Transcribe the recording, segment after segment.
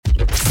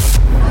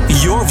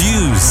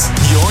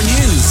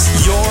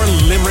Your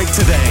Limerick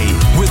Today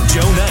with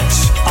Joe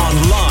Nash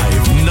on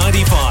Live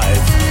 95.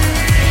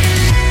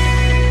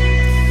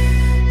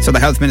 So the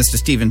Health Minister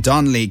Stephen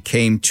Donnelly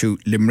came to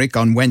Limerick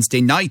on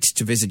Wednesday night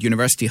to visit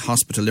University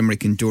Hospital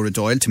Limerick in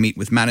Dooradoyle to meet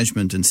with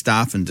management and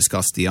staff and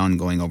discuss the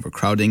ongoing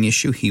overcrowding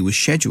issue. He was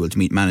scheduled to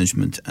meet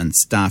management and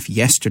staff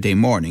yesterday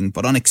morning,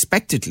 but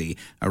unexpectedly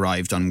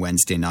arrived on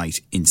Wednesday night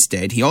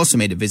instead. He also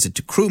made a visit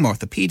to Croom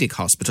Orthopaedic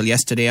Hospital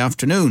yesterday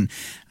afternoon.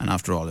 And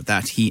after all of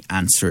that, he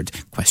answered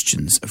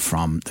questions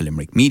from the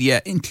Limerick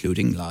media,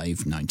 including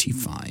Live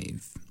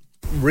 95.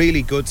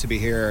 Really good to be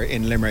here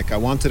in Limerick. I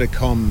wanted to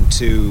come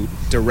to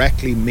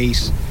directly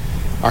meet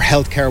our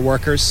healthcare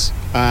workers.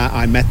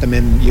 I met them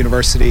in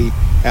University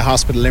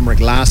Hospital Limerick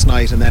last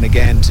night and then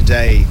again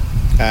today.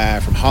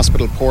 From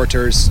hospital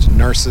porters to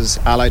nurses,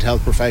 allied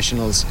health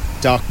professionals,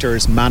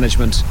 doctors,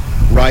 management,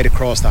 right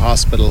across the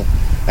hospital,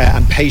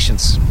 and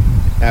patients.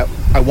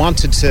 I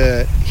wanted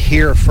to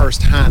hear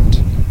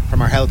firsthand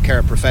from our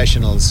healthcare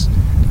professionals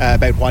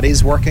about what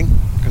is working,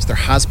 because there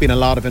has been a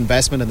lot of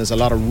investment and there's a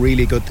lot of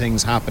really good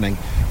things happening,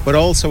 but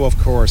also, of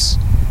course,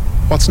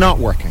 what's not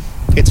working.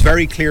 It's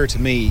very clear to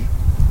me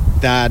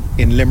that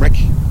in Limerick,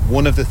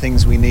 one of the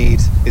things we need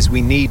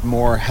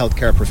more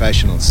healthcare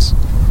professionals.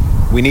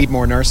 We need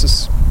more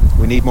nurses,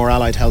 we need more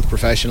allied health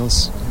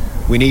professionals,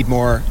 we need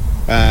more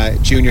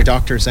junior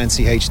doctors,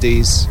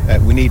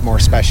 NCHDs, we need more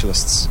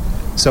specialists.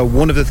 So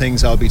one of the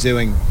things I'll be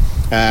doing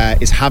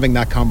is having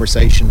that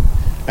conversation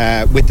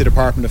with the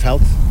Department of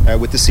Health,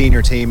 with the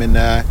senior team in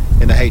the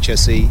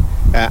HSE,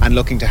 and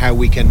looking to how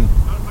we can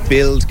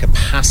build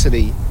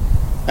capacity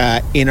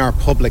in our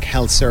public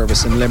health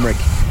service in Limerick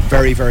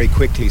very, very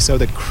quickly, so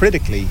that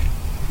critically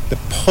the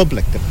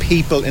public, the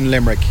people in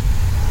Limerick,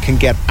 can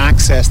get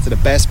access to the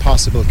best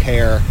possible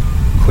care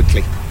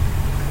quickly.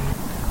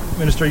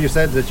 Minister, you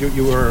said that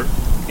you were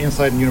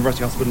inside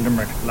University Hospital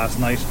Limerick last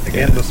night,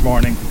 again this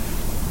morning.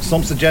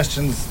 Some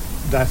suggestions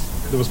that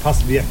there was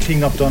possibly a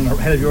clean-up done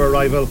ahead of your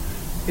arrival.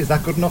 Is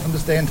that good enough in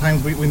this day and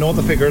times? We know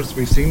the figures.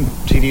 We've seen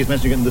TDs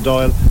mentioning it in the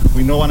Dáil.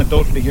 We know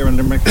anecdotally here in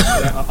Limerick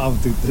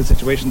of the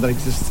situation that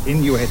exists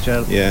in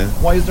UHL. Yeah.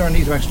 Why is there a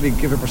need to actually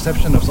give a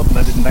perception of something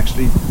that isn't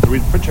actually the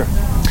real picture?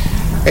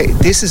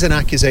 This is an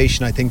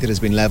accusation, I think, that has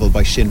been levelled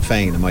by Sinn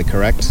Féin. Am I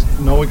correct?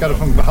 No, we got it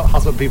from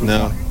hospital people.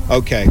 No.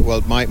 Okay.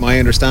 Well, my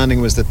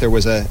understanding was that there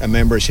was a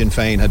member of Sinn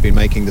Féin had been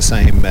making the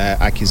same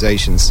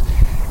accusations.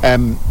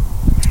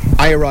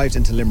 I arrived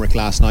into Limerick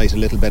last night a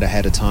little bit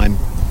ahead of time.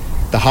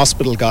 The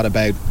hospital got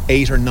about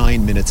 8 or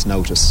 9 minutes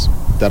notice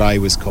that I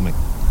was coming,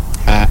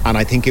 and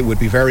I think it would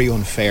be very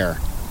unfair.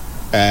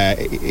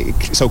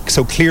 So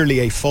clearly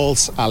a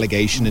false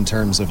allegation in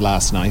terms of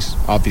last night,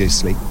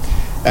 obviously,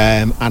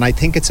 and I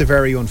think it's a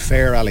very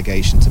unfair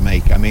allegation to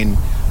make. I mean,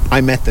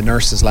 I met the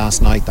nurses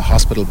last night, the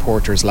hospital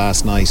porters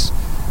last night,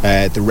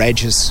 the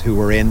regs who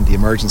were in, the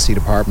emergency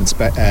department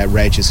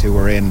regs who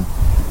were in.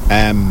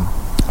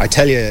 I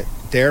tell you,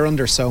 they're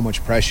under so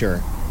much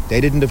pressure. They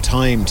didn't have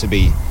time to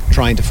be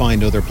trying to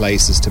find other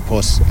places to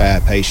put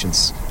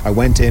patients. I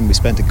went in, we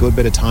spent a good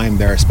bit of time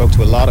there, spoke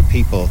to a lot of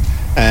people,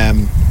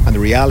 and the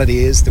reality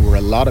is there were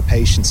a lot of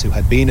patients who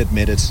had been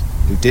admitted,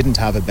 who didn't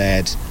have a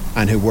bed,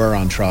 and who were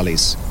on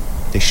trolleys.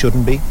 They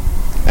shouldn't be.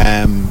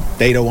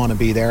 They don't want to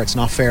be there. It's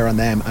not fair on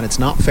them, and it's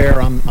not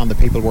fair on the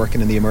people working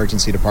in the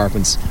emergency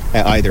departments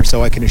either.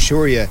 So I can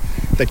assure you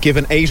that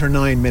given 8 or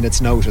 9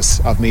 minutes notice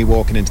of me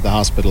walking into the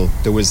hospital,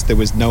 there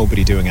was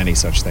nobody doing any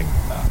such thing.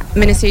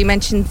 Minister, you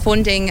mentioned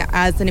funding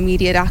as an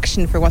immediate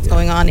action for what's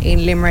going on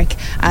in Limerick,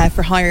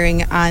 for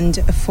hiring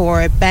and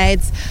for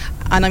beds.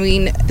 And I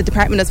mean, the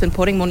department has been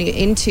putting money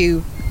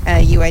into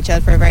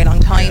UHL for a very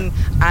long time,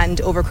 and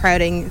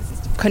overcrowding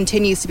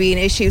continues to be an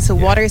issue. So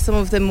what are some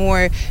of the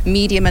more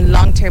medium and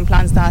long-term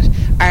plans that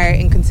are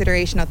in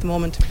consideration at the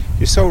moment?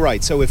 You're so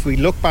right. So if we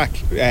look back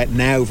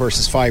now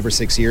versus 5 or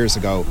 6 years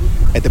ago,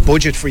 the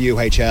budget for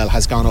UHL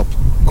has gone up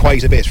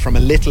quite a bit, from a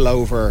little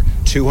over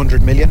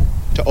 200 million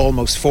to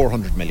almost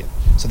 400 million.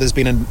 So there's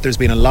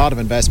been a lot of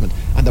investment,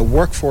 and the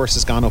workforce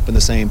has gone up in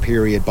the same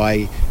period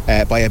by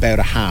about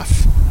a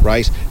half.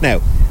 Right now,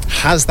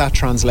 has that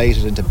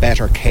translated into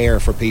better care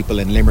for people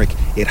in Limerick?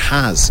 It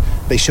has.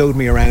 They showed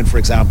me around, for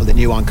example, the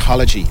new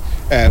oncology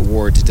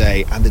ward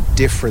today, and the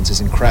difference is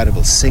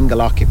incredible.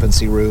 Single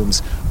occupancy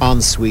rooms,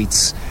 en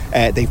suites.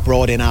 They've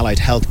brought in allied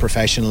health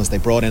professionals, they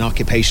brought in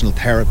occupational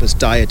therapists,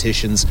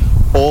 dietitians,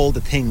 all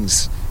the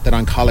things that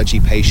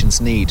oncology patients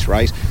need,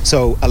 right?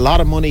 So a lot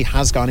of money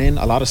has gone in,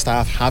 a lot of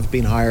staff have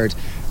been hired,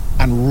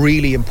 and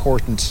really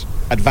important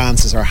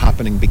advances are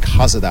happening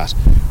because of that.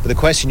 But the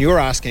question you're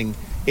asking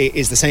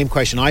is the same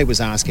question I was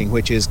asking,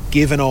 which is,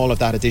 given all of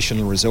that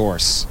additional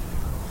resource,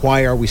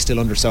 why are we still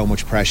under so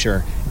much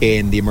pressure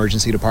in the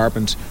emergency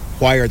department?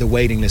 Why are the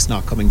waiting lists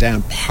not coming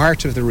down?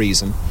 Part of the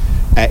reason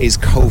is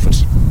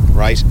COVID.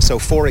 right? So,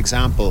 for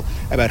example,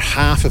 about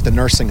half of the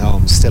nursing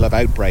homes still have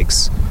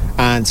outbreaks.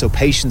 And so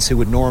patients who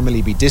would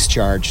normally be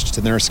discharged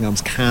to the nursing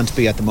homes can't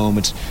be at the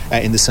moment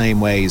in the same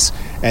ways.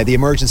 The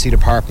emergency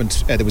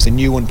department, there was a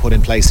new one put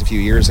in place a few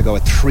years ago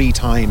at 3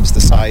 times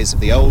the size of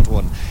the old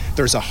one.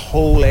 There's a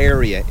whole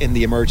area in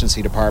the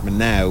emergency department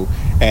now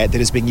that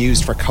is being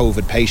used for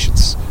COVID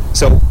patients.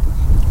 So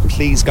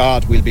please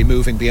God, we'll be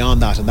moving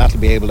beyond that, and that'll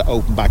be able to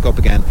open back up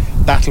again.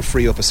 That'll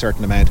free up a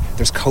certain amount.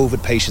 There's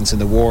COVID patients in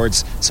the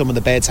wards. Some of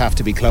the beds have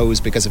to be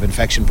closed because of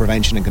infection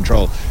prevention and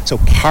control. So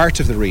part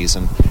of the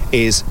reason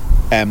is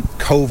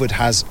COVID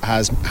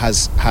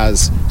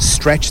has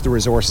stretched the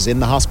resources in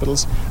the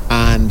hospitals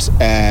and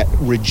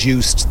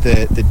reduced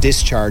the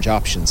discharge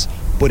options.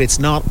 But it's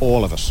not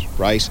all of it,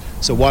 right?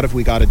 So what have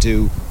we got to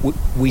do?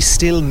 We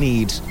still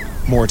need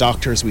more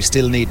doctors, we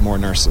still need more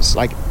nurses.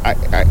 Like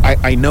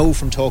I know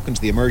from talking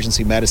to the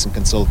emergency medicine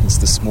consultants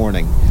this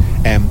morning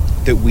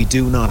that we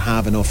do not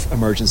have enough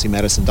emergency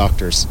medicine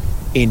doctors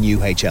in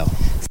UHL.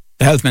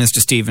 The Health Minister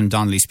Stephen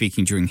Donnelly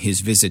speaking during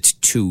his visit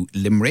to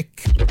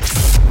Limerick.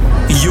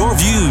 Your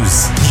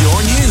views,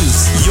 your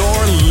news,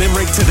 your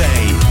Limerick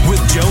Today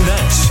with Joe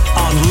Nash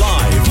on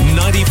Live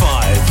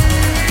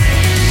 95.